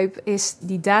begrijp, is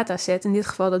die dataset, in dit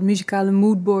geval dat muzikale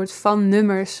moodboard van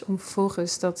nummers, om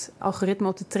vervolgens dat algoritme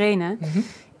op te trainen,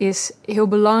 is heel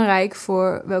belangrijk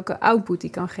voor welke output die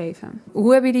kan geven.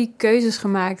 Hoe hebben jullie keuzes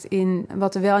gemaakt in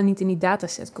wat er wel en niet in die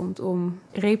dataset komt om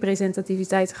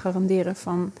representativiteit te garanderen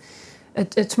van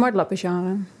het smartlap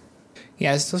genre?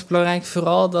 Ja, dus het was belangrijk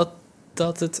vooral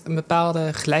dat het een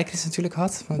bepaalde gelijkenis natuurlijk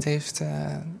had. Want het heeft...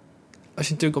 Als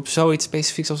je natuurlijk op zoiets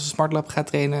specifieks als een smartlap gaat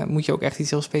trainen, moet je ook echt iets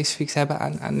heel specifieks hebben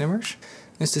aan nummers.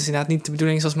 Dus het is inderdaad niet de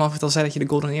bedoeling, zoals Manfred al zei, dat je de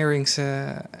golden earrings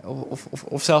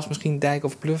of zelfs misschien dijk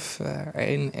of bluff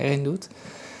erin doet.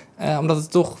 Omdat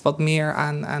het toch wat meer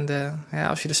aan de...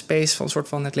 als je de space van een soort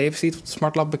van het levenslied of de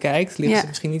smartlap bekijkt, ligt het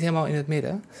misschien niet helemaal in het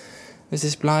midden. Dus het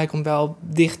is belangrijk om wel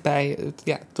dicht bij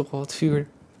toch wel het vuur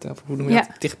hoe noem je dat,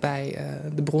 dichtbij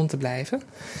de bron te blijven.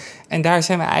 En daar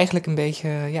zijn we eigenlijk een beetje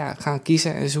gaan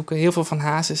kiezen en zoeken. Heel veel van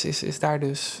Hazes is daar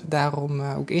dus daarom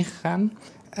ook ingegaan.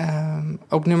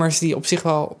 Ook nummers die op zich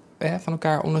wel van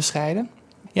elkaar onderscheiden.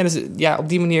 Ja, dus op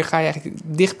die manier ga je eigenlijk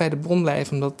dicht bij de bron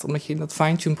blijven. Omdat je in dat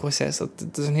fine-tune proces, dat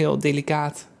is een heel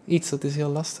delicaat iets, dat is heel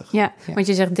lastig. Ja, want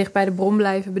je zegt dicht bij de bron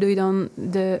blijven, bedoel je dan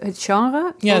het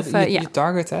genre? Ja, of, je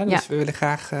target, hè? Dus we willen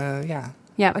graag,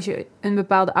 Ja, als je een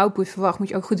bepaalde output verwacht, moet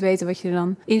je ook goed weten wat je er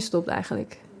dan instopt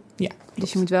eigenlijk. Ja,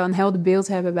 dus je moet wel een helder beeld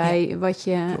hebben bij wat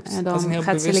je dan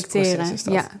gaat selecteren.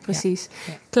 Ja, precies.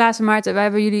 Ja. Klaas en Maarten, wij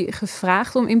hebben jullie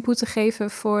gevraagd om input te geven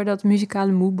voor dat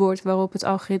muzikale moodboard waarop het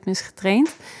algoritme is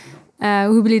getraind. Hoe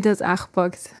hebben jullie dat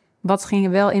aangepakt? Wat ging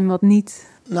er wel in, wat niet?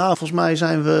 Nou, volgens mij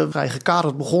zijn we vrij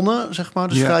gekaderd begonnen, zeg maar.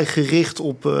 Dus vrij gericht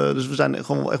op... dus we zijn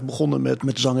gewoon echt begonnen met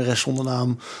de zangeres zonder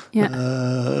naam.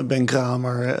 Ben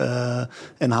Kramer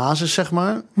en Hazes, zeg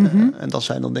maar. Mm-hmm. En dat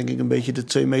zijn dan denk ik een beetje de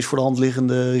 2 meest voor de hand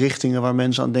liggende richtingen waar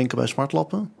mensen aan denken bij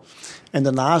smartlappen. En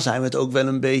daarna zijn we het ook wel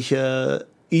een beetje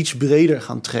iets breder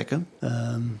gaan trekken.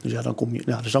 Dus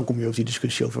dan kom je over die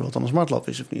discussie over wat dan een smartlap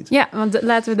is of niet. Ja, want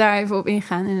laten we daar even op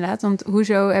ingaan inderdaad. Want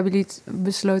hoezo hebben jullie het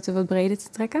besloten wat breder te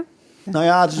trekken? Nou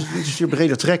ja, het is niet zozeer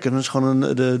breder trekken. Dat is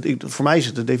gewoon voor mij is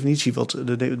het de definitie,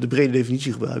 de brede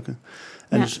definitie gebruiken.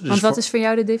 En dus want wat is voor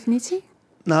jou de definitie?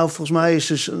 Nou, volgens mij is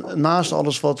dus naast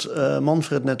alles wat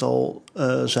Manfred net al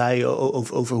zei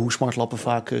over hoe smartlappen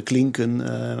vaak klinken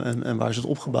en waar ze het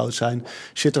opgebouwd zijn,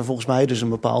 zit er volgens mij dus een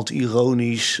bepaald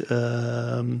ironisch,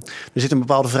 er zit een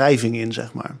bepaalde wrijving in,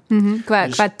 zeg maar. Mm-hmm.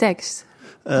 Qua tekst?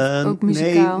 Ook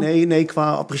muzikaal? Nee,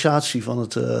 qua appreciatie van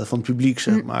het publiek,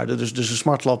 zeg maar. Dus de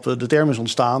smartlap, de term is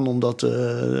ontstaan omdat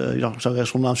zangeres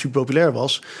zonder naam super populair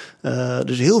was.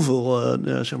 Dus heel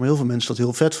veel mensen dat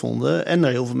heel vet vonden. En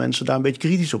er heel veel mensen daar een beetje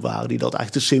kritisch op waren. Die dat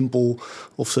eigenlijk te simpel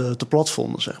of te plat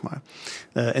vonden, zeg maar.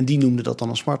 En die noemden dat dan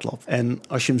een smartlap. En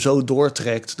als je hem zo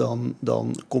doortrekt,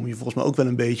 dan kom je volgens mij ook wel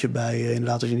een beetje bij,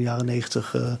 inderdaad, als je in de jaren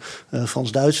 90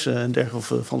 Frans-Duits en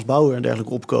dergelijke, of Frans Bauer en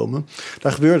dergelijke opkomen.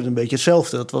 Daar gebeurde een beetje hetzelfde.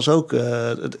 Dat was ook,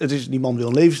 die man wil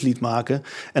een levenslied maken.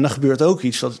 En dan gebeurt ook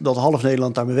iets dat half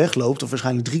Nederland daarmee wegloopt. Of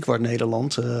waarschijnlijk 3/4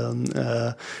 Nederland.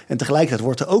 En tegelijkertijd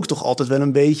wordt er ook toch altijd wel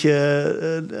een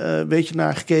beetje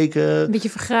naar gekeken. Een beetje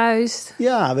vergruisd.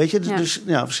 Ja, weet je. Dus,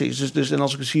 ja, precies. Dus, en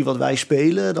als ik zie wat wij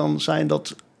spelen, dan zijn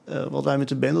dat wat wij met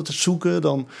de band altijd zoeken.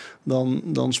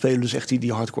 Dan spelen we dus echt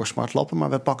die hardcore smartlappen. Maar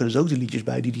wij pakken dus ook de liedjes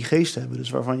bij die geest hebben. Dus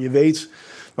waarvan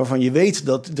je weet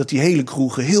dat die hele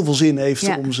kroeg heel veel zin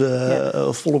heeft om ze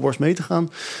volle borst mee te gaan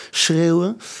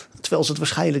schreeuwen. Terwijl ze het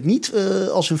waarschijnlijk niet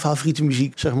als hun favoriete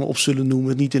muziek, zeg maar, op zullen noemen.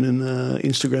 Het niet in hun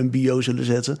Instagram bio zullen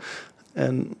zetten.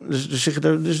 En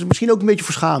dus misschien ook een beetje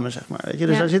voor schamen, zeg maar. Weet je?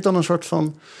 Dus daar zit dan een soort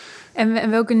van... En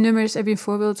welke nummers, heb je een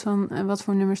voorbeeld van wat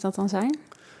voor nummers dat dan zijn?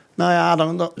 Nou ja,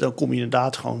 dan kom je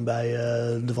inderdaad gewoon bij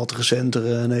de wat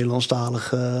recentere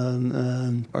Nederlandstalige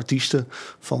artiesten.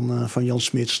 Van Jan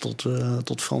Smits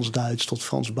tot Frans Duits, tot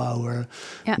Frans Bauer.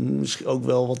 Ja. Misschien ook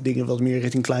wel wat dingen wat meer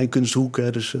richting kleinkunsthoek.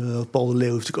 Hè. Dus Paul de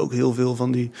Leeuw heeft natuurlijk ook heel veel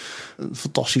van die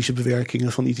fantastische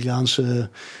bewerkingen van Italiaanse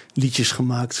liedjes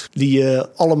gemaakt. Die je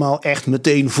allemaal echt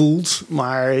meteen voelt.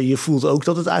 Maar je voelt ook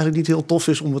dat het eigenlijk niet heel tof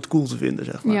is om het cool te vinden,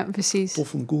 zeg maar. Ja, precies.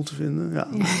 Tof om cool te vinden, ja.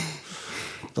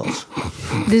 Dat.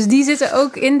 Dus die zitten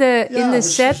ook in de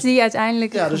set die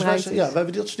uiteindelijk gebruikt is. Ja, we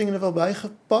hebben dat soort dingen er wel bij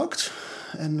gepakt.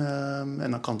 En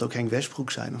dan kan het ook Henk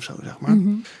Westbroek zijn of zo, zeg maar.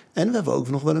 Mm-hmm. En we hebben ook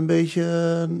nog wel een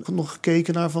beetje nog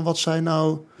gekeken naar van wat zijn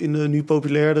nou in de nu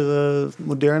populairdere,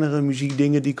 modernere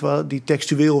muziekdingen die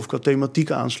textueel of qua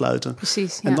thematiek aansluiten.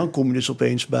 Precies, En dan kom je dus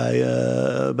opeens bij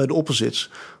de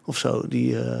opposites of zo.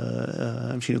 Die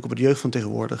misschien ook op het jeugd van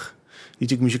tegenwoordig. Die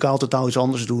natuurlijk muzikaal totaal iets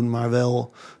anders doen, maar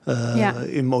wel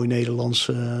in mooi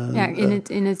Nederlands.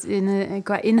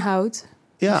 Qua inhoud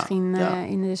misschien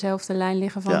in dezelfde lijn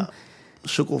liggen van...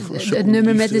 Het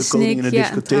nummer met de snik, in de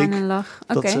discotheek. En lach.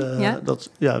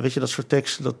 Weet je, dat soort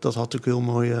tekst, dat had natuurlijk heel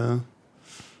mooi...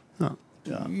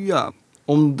 Ja,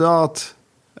 omdat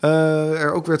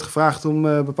er ook werd gevraagd om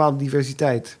bepaalde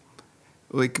diversiteit.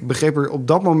 Ik begreep er op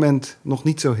dat moment nog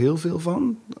niet zo heel veel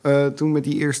van, toen met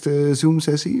die eerste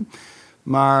Zoom-sessie.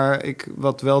 Maar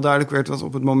wat wel duidelijk werd, was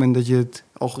op het moment dat je het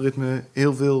algoritme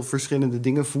heel veel verschillende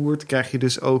dingen voert, krijg je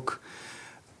dus ook,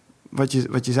 wat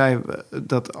je zei,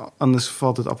 dat anders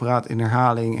valt het apparaat in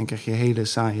herhaling en krijg je hele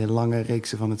saaie, lange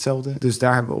reeksen van hetzelfde. Dus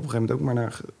daar hebben we op een gegeven moment ook maar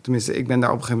naar, tenminste, ik ben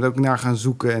daar op een gegeven moment ook naar gaan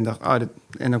zoeken en dacht,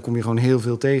 en dan kom je gewoon heel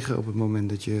veel tegen op het moment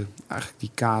dat je eigenlijk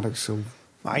die kaders zo...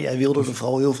 Maar jij wilde er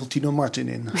vooral heel veel Tino Martin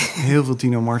in. Heel veel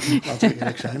Tino Martin. Laten we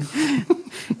eerlijk zijn.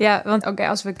 Ja, want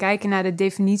als we kijken naar de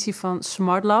definitie van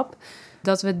smartlap,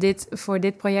 dat we voor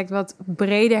dit project wat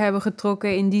breder hebben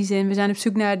getrokken. In die zin, we zijn op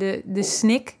zoek naar de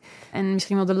snik en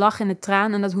misschien wel de lach en de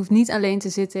traan. En dat hoeft niet alleen te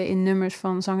zitten in nummers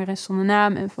van Zangeres zonder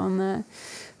naam en van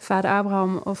Vader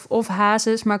Abraham of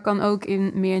Hazes, maar kan ook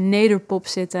in meer nederpop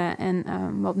zitten en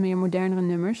wat meer modernere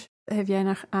nummers. Heb jij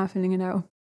nog aanvullingen daarop?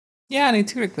 Ja,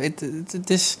 natuurlijk. Het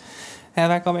is,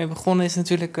 waar ik al mee begonnen is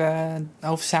natuurlijk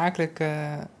hoofdzakelijk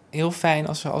heel fijn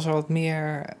als er wat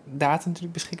meer data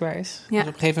natuurlijk beschikbaar is. Ja. Dus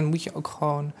op een gegeven moment moet je ook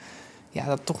gewoon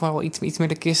dat toch wel iets meer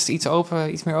de kist,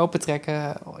 iets meer open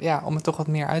trekken, om er toch wat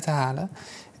meer uit te halen.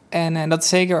 En dat is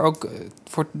zeker ook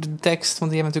voor de tekst,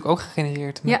 want die hebben we natuurlijk ook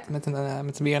gegenereerd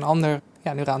met weer een ander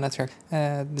neuraal netwerk.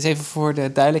 Dus even voor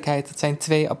de duidelijkheid, het zijn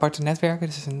 2 aparte netwerken.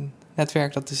 Dus een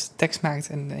netwerk dat dus tekst maakt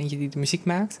en eentje die de muziek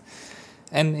maakt.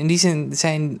 En in die zin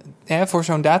zijn voor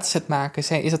zo'n dataset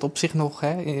maken, is dat op zich nog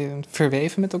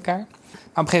verweven met elkaar. Maar op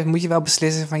een gegeven moment moet je wel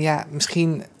beslissen van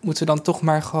misschien moeten we dan toch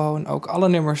maar gewoon ook alle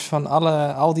nummers van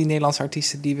al die Nederlandse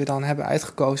artiesten die we dan hebben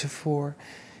uitgekozen voor,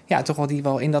 toch wel die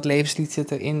wel in dat levenslied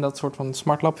zitten, in dat soort van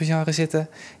smartlap genre zitten.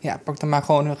 Ja, pak dan maar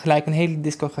gewoon gelijk een hele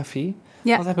discografie.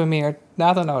 Ja. Want we hebben meer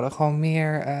data nodig, gewoon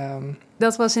meer.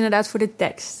 Dat was inderdaad voor de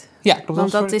tekst. Ja, klopt.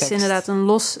 Want dat is inderdaad een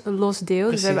los deel. Precies.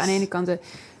 Dus we hebben aan de ene kant de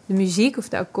muziek of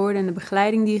de akkoorden en de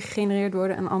begeleiding die gegenereerd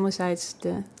worden, en anderzijds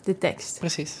de tekst.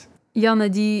 Precies. Janne,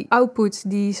 die output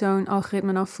die zo'n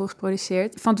algoritme dan vervolgens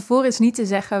produceert, van tevoren is niet te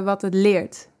zeggen wat het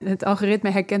leert. Het algoritme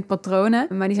herkent patronen,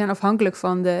 maar die zijn afhankelijk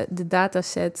van de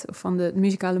dataset of van de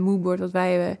muzikale moodboard wat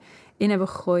wij in hebben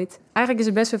gegooid. Eigenlijk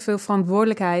is er best wel veel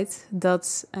verantwoordelijkheid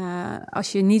dat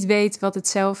als je niet weet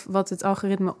wat het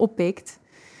algoritme oppikt,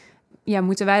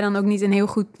 moeten wij dan ook niet een heel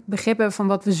goed begrip hebben van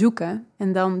wat we zoeken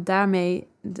en dan daarmee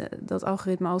dat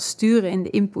algoritme al sturen in de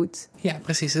input. Ja,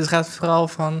 precies. Dus het gaat vooral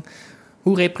van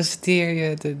hoe representeer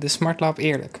je de smartlap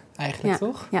eerlijk eigenlijk,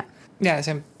 toch? Ja. Ja, er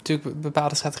zijn natuurlijk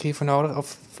bepaalde strategieën voor nodig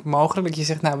of mogelijk. Dat je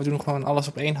zegt, we doen gewoon alles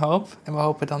op één hoop en we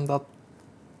hopen dan dat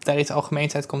daar iets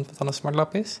algemeens uitkomt wat dan een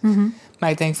smartlap is. Mm-hmm. Maar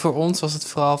ik denk voor ons was het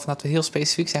vooral van dat we heel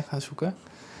specifiek zijn gaan zoeken.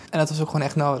 En dat was ook gewoon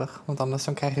echt nodig. Want anders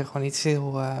dan krijg je gewoon iets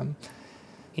heel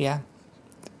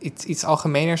iets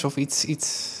algemeners of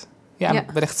iets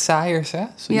wellicht saaiers, hè?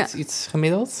 Iets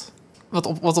gemiddeld.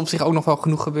 Wat op zich ook nog wel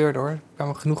genoeg gebeurde, hoor. Er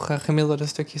kwamen genoeg gemiddelde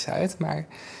stukjes uit. Maar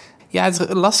het is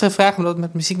een lastige vraag, omdat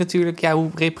met muziek natuurlijk, hoe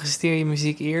representeer je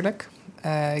muziek eerlijk?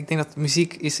 Ik denk dat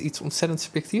muziek is iets ontzettend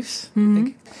subjectiefs, denk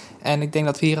ik. En ik denk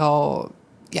dat we hier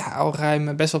al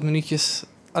ruim best wat minuutjes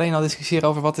alleen al discussiëren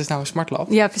over wat is nou een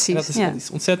smartlap. Ja, precies. En dat is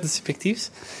iets ontzettend subjectiefs.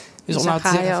 Dus om nou te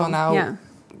zeggen van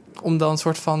om dan een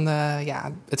soort van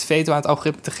het veto aan het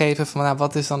algoritme te geven van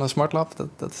wat is dan een smartlap,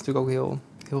 dat is natuurlijk ook heel,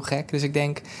 heel gek. Dus ik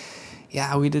denk,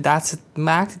 hoe je de dataset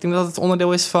maakt, ik denk dat het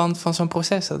onderdeel is van zo'n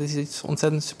proces. Dat is iets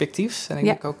ontzettend subjectiefs. En ik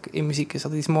denk ook in muziek is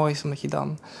dat iets moois, omdat je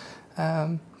dan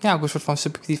ook een soort van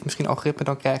subjectief misschien algoritme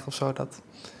dan krijgt of zo. Dat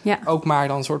ook maar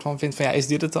dan een soort van vindt van is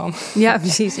dit het dan? Ja,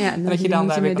 precies. Ja, en dat je dan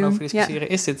daar weer kan over discussiëren,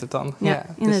 is dit het dan? Ja,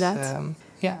 inderdaad.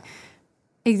 Dus,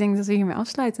 ik denk dat we hiermee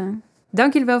afsluiten.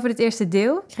 Dank jullie wel voor dit eerste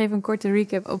deel. Ik geef een korte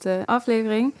recap op de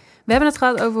aflevering. We hebben het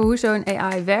gehad over hoe zo'n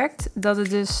AI werkt. Dat het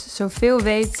dus zoveel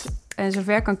weet en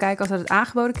zover kan kijken als dat het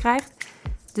aangeboden krijgt.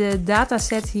 De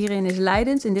dataset hierin is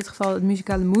leidend. In dit geval het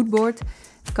muzikale moodboard.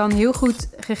 Het kan heel goed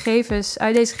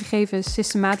uit deze gegevens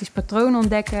systematisch patronen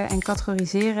ontdekken en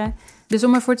categoriseren. Dus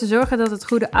om ervoor te zorgen dat het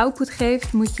goede output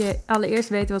geeft, moet je allereerst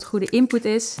weten wat goede input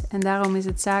is. En daarom is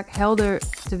het zaak helder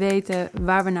te weten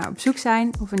waar we naar op zoek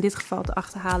zijn. Of in dit geval te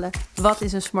achterhalen, wat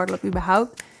is een smartlap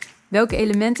überhaupt? Welke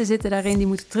elementen zitten daarin die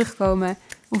moeten terugkomen?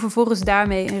 Om vervolgens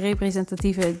daarmee een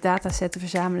representatieve dataset te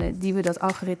verzamelen die we dat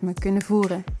algoritme kunnen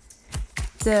voeren.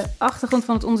 De achtergrond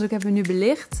van het onderzoek hebben we nu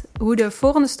belicht. Hoe de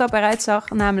volgende stap eruit zag,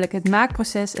 namelijk het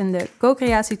maakproces en de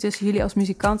co-creatie tussen jullie als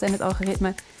muzikant en het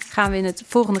algoritme, gaan we in het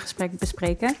volgende gesprek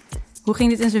bespreken. Hoe ging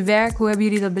dit in zijn werk? Hoe hebben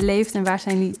jullie dat beleefd en waar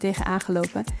zijn jullie tegen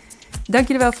aangelopen? Dank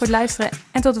jullie wel voor het luisteren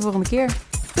en tot de volgende keer.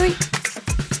 Doei!